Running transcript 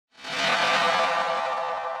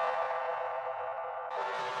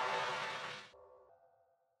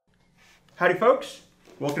Howdy folks,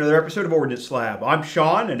 welcome to another episode of Ordnance Lab. I'm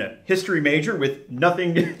Sean, and a history major with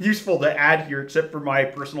nothing useful to add here except for my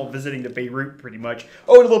personal visiting to Beirut pretty much.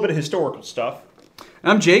 Oh, and a little bit of historical stuff.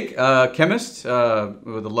 I'm Jake, chemist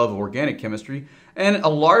with a love of organic chemistry and a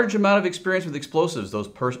large amount of experience with explosives,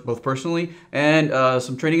 both personally and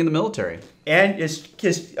some training in the military. And his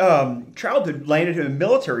childhood landed him in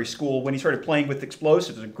military school when he started playing with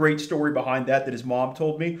explosives. There's a great story behind that his mom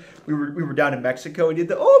told me. We were down in Mexico and he did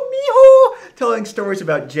the "oh mijo" telling stories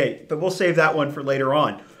about Jake, but we'll save that one for later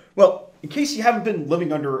on. Well, in case you haven't been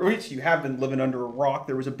living under, or at least you have been living under a rock,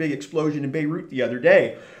 there was a big explosion in Beirut the other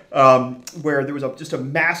day, where there was just a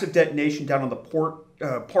massive detonation down on the port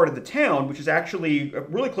part of the town, which is actually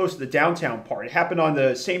really close to the downtown part. It happened on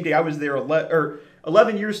the same day I was there,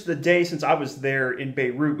 11 years to the day since I was there in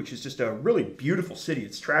Beirut, which is just a really beautiful city.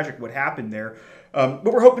 It's tragic what happened there. What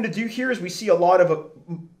we're hoping to do here is we see a lot of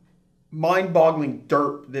mind-boggling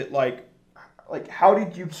dirt that like how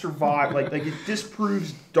did you survive? Like it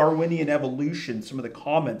disproves Darwinian evolution. Some of the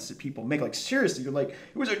comments that people make, like seriously, you're like,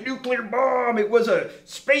 it was a nuclear bomb, it was a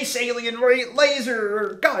space alien laser,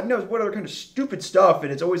 or God knows what other kind of stupid stuff.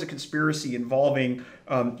 And it's always a conspiracy involving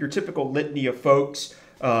your typical litany of folks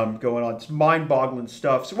going on. It's mind-boggling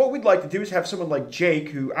stuff. So what we'd like to do is have someone like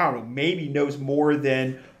Jake, who I don't know, maybe knows more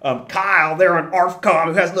than Kyle there on ARFCOM,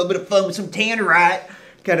 who has a little bit of fun with some tannerite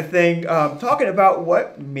kind of thing, talking about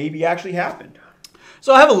what maybe actually happened.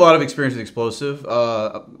 So I have a lot of experience with explosive.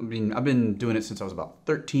 I've been doing it since I was about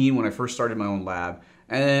 13 when I first started my own lab.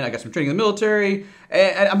 And I got some training in the military,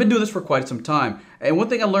 and I've been doing this for quite some time. And one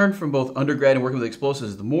thing I learned from both undergrad and working with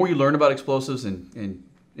explosives, the more you learn about explosives and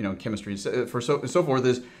chemistry and so forth,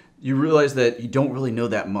 is you realize that you don't really know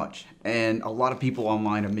that much. And a lot of people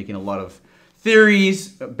online are making a lot of theories,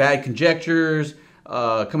 bad conjectures,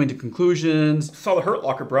 coming to conclusions. Saw The Hurt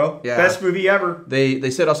Locker, bro. Yeah. Best movie ever. They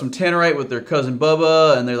set off some tannerite with their cousin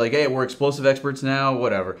Bubba, and they're like, hey, we're explosive experts now,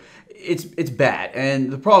 whatever. It's bad. And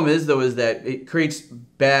the problem is, though, is that it creates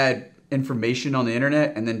bad information on the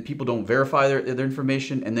internet, and then people don't verify their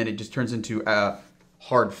information, and then it just turns into a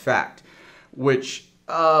hard fact, which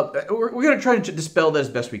we're going to try to dispel that as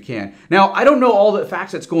best we can. Now, I don't know all the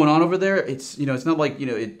facts that's going on over there. It's not like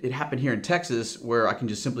it happened here in Texas where I can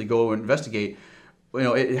just simply go and investigate.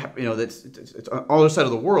 It's on the other side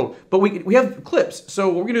of the world. But we have clips. So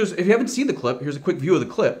what we're going to do is, if you haven't seen the clip, here's a quick view of the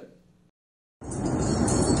clip.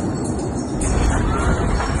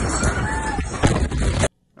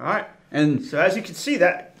 All right. And so as you can see,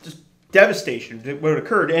 that just devastation, what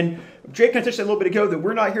occurred. And Jake kind of touched on a little bit ago that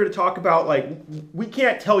we're not here to talk about, we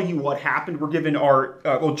can't tell you what happened. We're giving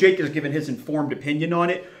Jake has given his informed opinion on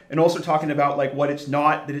it, and also talking about what it's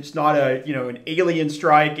not, that it's not an alien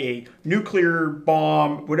strike, a nuclear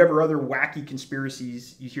bomb, whatever other wacky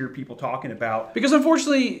conspiracies you hear people talking about. Because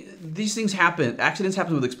unfortunately, these things happen. Accidents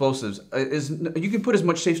happen with explosives. You can put as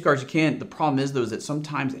much safeguards as you can. The problem is, though, is that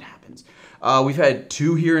sometimes it happens. We've had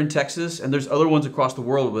 2 here in Texas, and there's other ones across the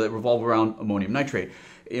world that revolve around ammonium nitrate.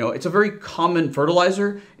 It's a very common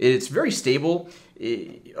fertilizer. It's very stable.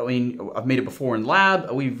 I've made it before in lab.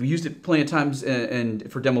 We've used it plenty of times and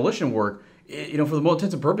for demolition work. For the most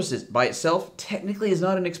intents and purposes, by itself, technically is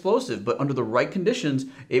not an explosive, but under the right conditions,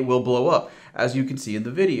 it will blow up, as you can see in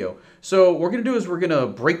the video. So what we're going to do is we're going to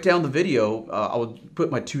break down the video. I will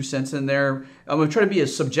put my 2 cents in there. I'm going to try to be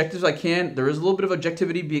as subjective as I can. There is a little bit of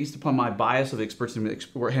objectivity based upon my bias of experts in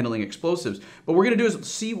handling explosives. But what we're going to do is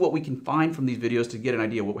see what we can find from these videos to get an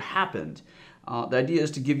idea of what happened. The idea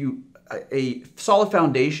is to give you a solid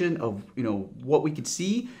foundation of what we could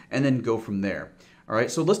see, and then go from there. All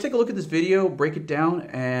right, so let's take a look at this video, break it down,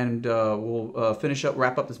 and we'll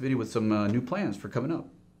wrap up this video with some new plans for coming up.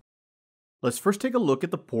 Let's first take a look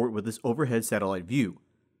at the port with this overhead satellite view.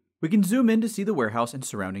 We can zoom in to see the warehouse and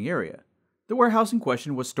surrounding area. The warehouse in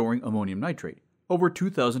question was storing ammonium nitrate, over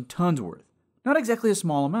 2,000 tons worth. Not exactly a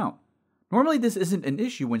small amount. Normally this isn't an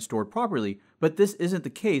issue when stored properly, but this isn't the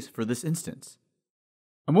case for this instance.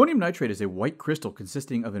 Ammonium nitrate is a white crystal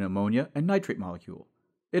consisting of an ammonia and nitrate molecule.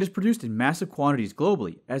 It is produced in massive quantities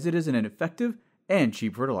globally, as it is an effective and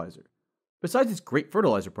cheap fertilizer. Besides its great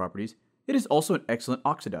fertilizer properties, it is also an excellent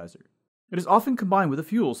oxidizer. It is often combined with a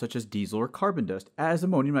fuel such as diesel or carbon dust, as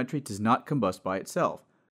ammonium nitrate does not combust by itself.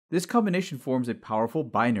 This combination forms a powerful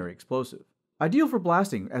binary explosive, ideal for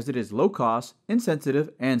blasting as it is low cost,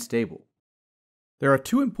 insensitive, and stable. There are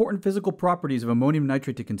 2 important physical properties of ammonium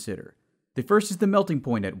nitrate to consider. The first is the melting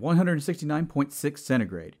point at 169.6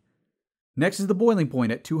 centigrade. Next is the boiling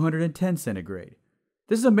point at 210 centigrade.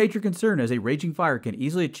 This is a major concern as a raging fire can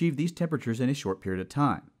easily achieve these temperatures in a short period of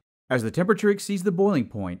time. As the temperature exceeds the boiling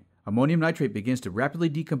point, ammonium nitrate begins to rapidly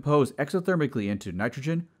decompose exothermically into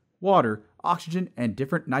nitrogen, water, oxygen, and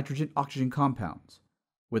different nitrogen-oxygen compounds.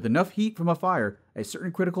 With enough heat from a fire, a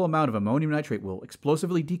certain critical amount of ammonium nitrate will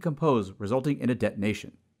explosively decompose, resulting in a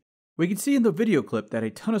detonation. We can see in the video clip that a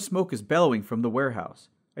ton of smoke is bellowing from the warehouse,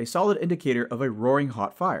 a solid indicator of a roaring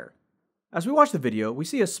hot fire. As we watch the video, we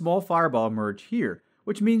see a small fireball emerge here,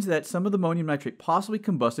 which means that some of the ammonium nitrate possibly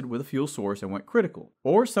combusted with a fuel source and went critical,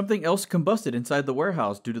 or something else combusted inside the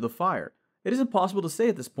warehouse due to the fire. It is impossible to say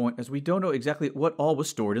at this point as we don't know exactly what all was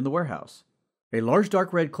stored in the warehouse. A large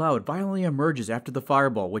dark red cloud violently emerges after the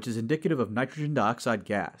fireball, which is indicative of nitrogen dioxide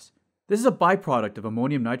gas. This is a byproduct of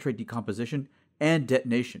ammonium nitrate decomposition and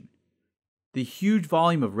detonation. The huge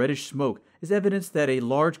volume of reddish smoke is evidence that a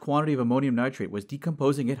large quantity of ammonium nitrate was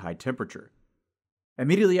decomposing at high temperature.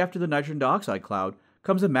 Immediately after the nitrogen dioxide cloud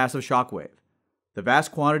comes a massive shockwave. The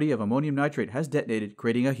vast quantity of ammonium nitrate has detonated,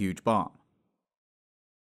 creating a huge bomb.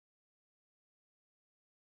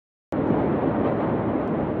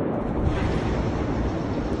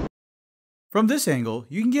 From this angle,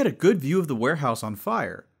 you can get a good view of the warehouse on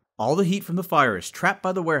fire. All the heat from the fire is trapped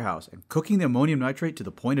by the warehouse and cooking the ammonium nitrate to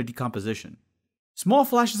the point of decomposition. Small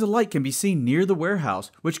flashes of light can be seen near the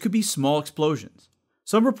warehouse, which could be small explosions.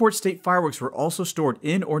 Some reports state fireworks were also stored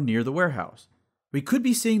in or near the warehouse. We could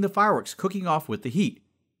be seeing the fireworks cooking off with the heat.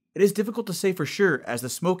 It is difficult to say for sure as the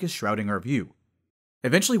smoke is shrouding our view.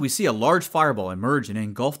 Eventually we see a large fireball emerge and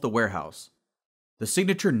engulf the warehouse. The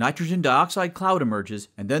signature nitrogen dioxide cloud emerges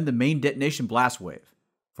and then the main detonation blast wave.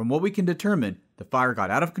 From what we can determine, the fire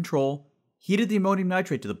got out of control, heated the ammonium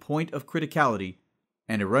nitrate to the point of criticality,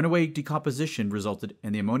 and a runaway decomposition resulted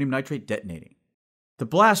in the ammonium nitrate detonating. The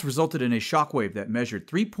blast resulted in a shockwave that measured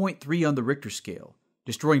 3.3 on the Richter scale,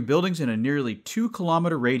 destroying buildings in a nearly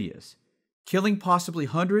 2-kilometer radius, killing possibly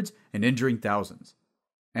hundreds and injuring thousands,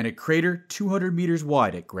 and a crater 200 meters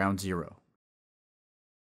wide at ground zero.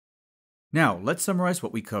 Now, let's summarize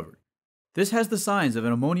what we covered. This has the signs of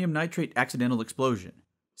an ammonium nitrate accidental explosion,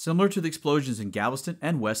 similar to the explosions in Galveston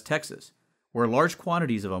and West Texas, where large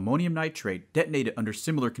quantities of ammonium nitrate detonated under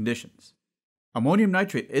similar conditions. Ammonium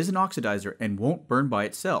nitrate is an oxidizer and won't burn by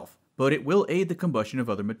itself, but it will aid the combustion of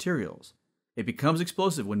other materials. It becomes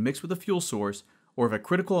explosive when mixed with a fuel source or if a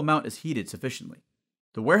critical amount is heated sufficiently.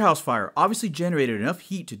 The warehouse fire obviously generated enough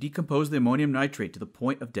heat to decompose the ammonium nitrate to the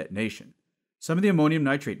point of detonation. Some of the ammonium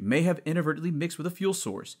nitrate may have inadvertently mixed with a fuel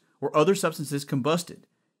source or other substances combusted,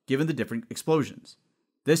 given the different explosions.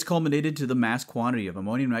 This culminated to the mass quantity of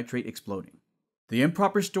ammonium nitrate exploding. The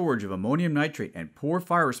improper storage of ammonium nitrate and poor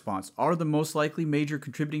fire response are the most likely major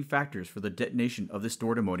contributing factors for the detonation of the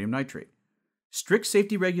stored ammonium nitrate. Strict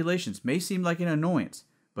safety regulations may seem like an annoyance,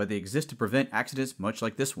 but they exist to prevent accidents much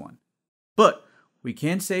like this one. But we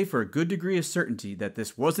can say for a good degree of certainty that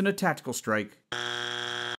this wasn't a tactical strike,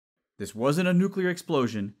 this wasn't a nuclear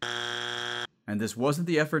explosion, and this wasn't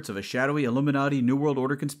the efforts of a shadowy Illuminati New World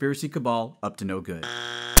Order conspiracy cabal up to no good.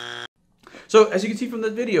 So as you can see from the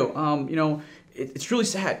video, it's really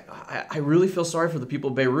sad. I really feel sorry for the people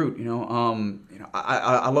of Beirut.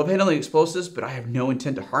 I love handling explosives, but I have no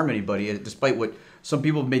intent to harm anybody. Despite what some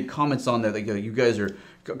people have made comments on that, like you guys are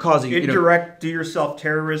causing indirect do-yourself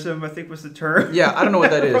terrorism, I think was the term. Yeah, I don't know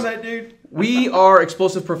what that is. From that dude. We are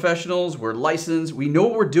explosive professionals. We're licensed. We know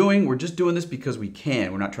what we're doing. We're just doing this because we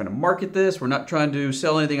can. We're not trying to market this. We're not trying to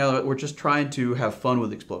sell anything out of it. We're just trying to have fun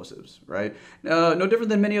with explosives, right? No different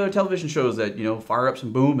than many other television shows that, fire up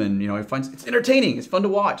some boom and, it's entertaining. It's fun to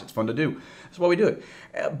watch. It's fun to do. That's why we do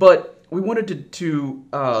it. But we wanted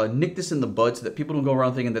to nick this in the bud so that people don't go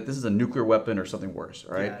around thinking that this is a nuclear weapon or something worse,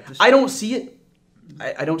 right? Yeah, I don't see it.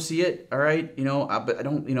 I don't see it, all right, but I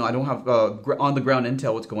don't have on the ground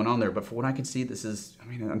intel what's going on there. But for what I can see, this is,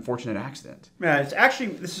 an unfortunate accident. Yeah,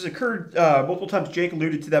 this has occurred multiple times. Jake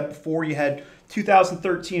alluded to that before. You had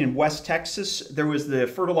 2013 in West Texas. There was the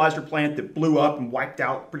fertilizer plant that blew up and wiped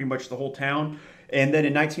out pretty much the whole town. And then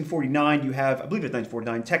in 1949, you have, I believe it's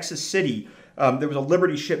 1949, Texas City. There was a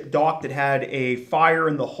Liberty ship dock that had a fire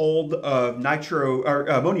in the hold of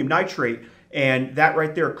ammonium nitrate. And that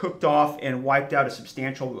right there cooked off and wiped out a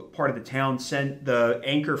substantial part of the town, sent the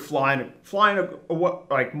anchor flying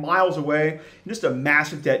like miles away. Just a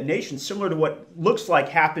massive detonation, similar to what looks like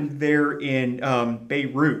happened there in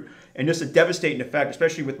Beirut. And just a devastating effect,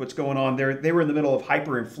 especially with what's going on there. They were in the middle of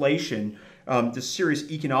hyperinflation, just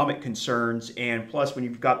serious economic concerns. And plus, when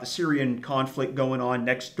you've got the Syrian conflict going on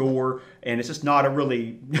next door, and it's just not a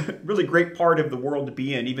really, really great part of the world to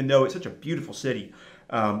be in, even though it's such a beautiful city.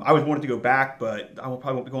 I always wanted to go back, but I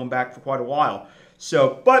probably won't be going back for quite a while.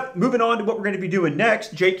 So, but moving on to what we're going to be doing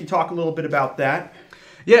next, Jake can talk a little bit about that.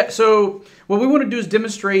 Yeah, so what we want to do is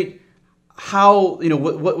demonstrate how,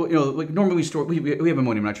 like normally we have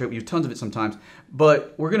ammonium nitrate, we use tons of it sometimes,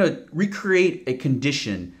 but we're going to recreate a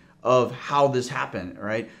condition of how this happened,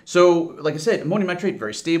 right? So, like I said, ammonium nitrate,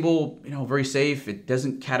 very stable, very safe. It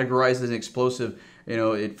doesn't categorize as an explosive.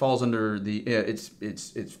 It falls under the, it's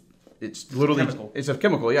literally, chemical. it's a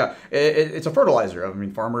chemical, yeah. It's a fertilizer. I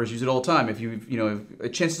mean, farmers use it all the time.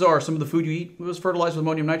 Chances are some of the food you eat was fertilized with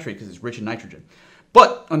ammonium nitrate because it's rich in nitrogen.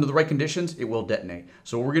 But under the right conditions, it will detonate.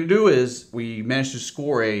 So what we're going to do is we managed to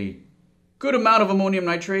score a good amount of ammonium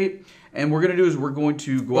nitrate, and we're going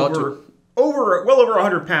to go out to well over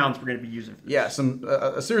 100 pounds we're going to be using. Yeah,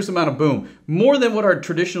 a serious amount of boom, more than what our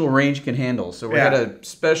traditional range can handle. So we had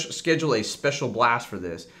to schedule a special blast for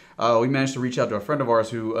this. We managed to reach out to a friend of ours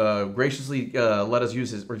who graciously let us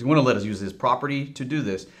use his property to do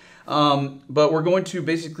this. But we're going to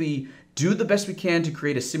basically do the best we can to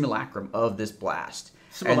create a simulacrum of this blast.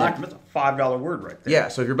 Simulacrum, that's a $5 word right there. Yeah,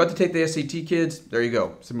 so if you're about to take the SAT, kids, there you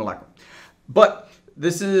go, simulacrum. But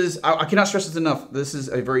this is, I cannot stress this enough, this is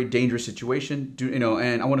a very dangerous situation,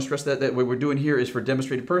 and I want to stress that what we're doing here is for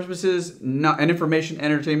demonstrative purposes, and information,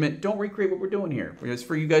 entertainment. Don't recreate what we're doing here. It's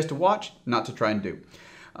for you guys to watch, not to try and do.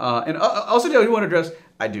 And also, I do want to address,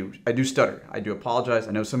 I do stutter. I do apologize.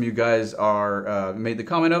 I know some of you guys are made the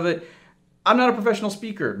comment of it. I'm not a professional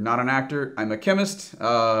speaker, not an actor. I'm a chemist.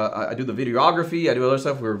 I do the videography. I do other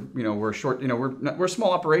stuff. We're a short. We're a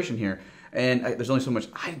small operation here, and there's only so much.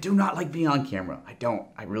 I do not like being on camera. I don't.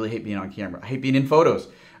 I really hate being on camera. I hate being in photos.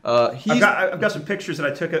 I've got some pictures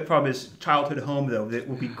that I took from his childhood home though that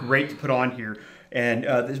will be great to put on here. And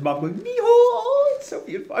his mom going, "Mijo, it's so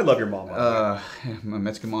beautiful." I love your mom. My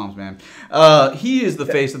Mexican moms, man. He is the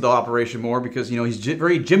face of the operation more because he's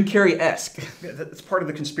very Jim Carrey-esque. That's part of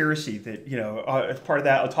the conspiracy that it's part of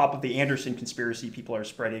that on top of the Anderson conspiracy people are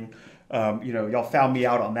spreading. Y'all found me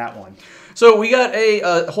out on that one. So we got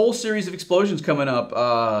a whole series of explosions coming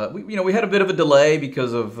up. We had a bit of a delay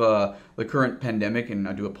because of the current pandemic, and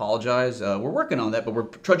I do apologize. We're working on that, but we're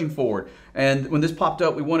trudging forward. And when this popped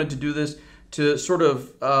up, we wanted to do this to sort of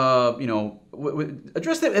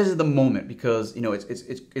address that as the moment because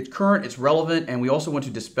it's current, it's relevant, and we also want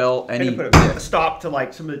to dispel any. And to put a stop to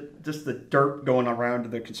like some of just the dirt going around to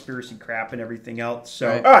the conspiracy crap and everything else. So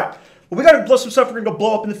right. All right, well, we got to blow some stuff. We're gonna go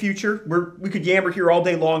blow up in the future. We could yammer here all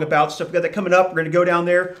day long about stuff. We got that coming up. We're gonna go down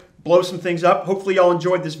there, blow some things up. Hopefully y'all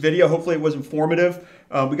enjoyed this video. Hopefully it was informative.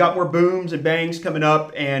 We got more booms and bangs coming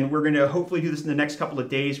up, and we're going to hopefully do this in the next couple of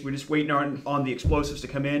days. We're just waiting on the explosives to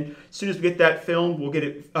come in. As soon as we get that filmed, we'll get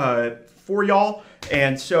it for y'all.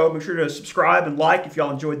 And so make sure to subscribe and like if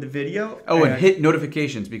y'all enjoyed the video. Oh, and hit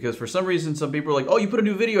notifications because for some reason some people are like, "Oh, you put a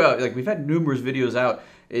new video out." Like we've had numerous videos out.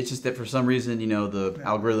 It's just that for some reason, the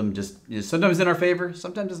algorithm just sometimes in our favor,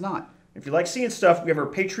 sometimes it's not. If you like seeing stuff, we have our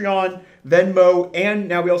Patreon, Venmo, and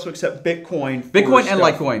now we also accept Bitcoin. Bitcoin and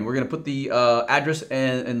Litecoin. We're going to put the address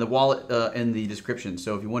and the wallet in the description.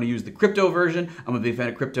 So if you want to use the crypto version, I'm a big fan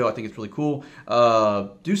of crypto. I think it's really cool.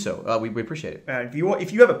 Do so. We appreciate it.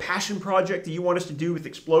 If you have a passion project that you want us to do with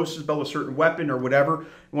explosives, build a certain weapon or whatever,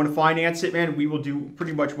 you want to finance it, man, we will do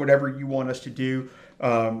pretty much whatever you want us to do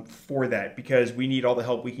for that because we need all the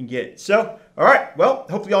help we can get. So, all right. Well,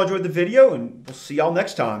 hopefully y'all enjoyed the video, and we'll see y'all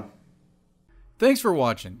next time. Thanks for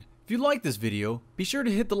watching. If you like this video, be sure to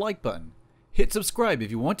hit the like button, hit subscribe if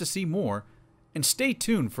you want to see more, and stay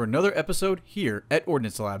tuned for another episode here at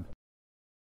Ordnance Lab.